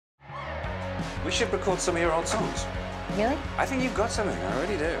We should record some of your old songs. Really? I think you've got something, I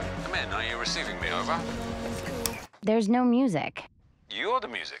really do. Come in, are you receiving me over? There's no music. You're the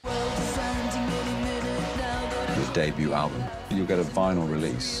music. Your debut album. You'll get a vinyl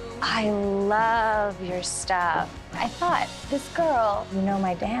release. I love your stuff. I thought, this girl, you know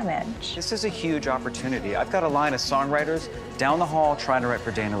my damage. This is a huge opportunity. I've got a line of songwriters down the hall trying to write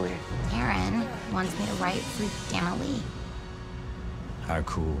for Dana Lee. Aaron wants me to write for Dana Lee. How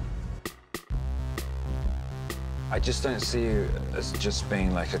cool. I just don't see you as just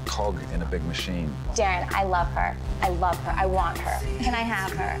being like a cog in a big machine. Darren, I love her. I love her. I want her. Can I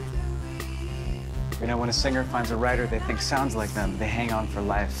have her? You know, when a singer finds a writer they think sounds like them, they hang on for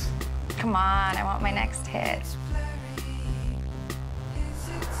life. Come on, I want my next hit.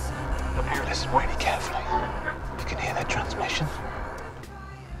 Look here, listen really carefully. You can hear that transmission?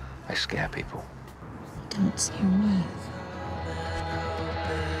 They scare people. Don't scare me.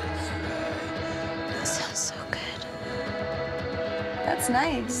 That sounds so good. That's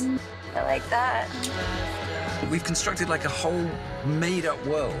nice. I like that. We've constructed like a whole made-up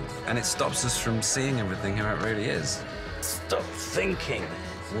world, and it stops us from seeing everything how it really is. Stop thinking.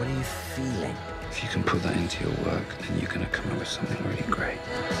 What are you feeling? If you can put that into your work, then you're going to come up with something really great.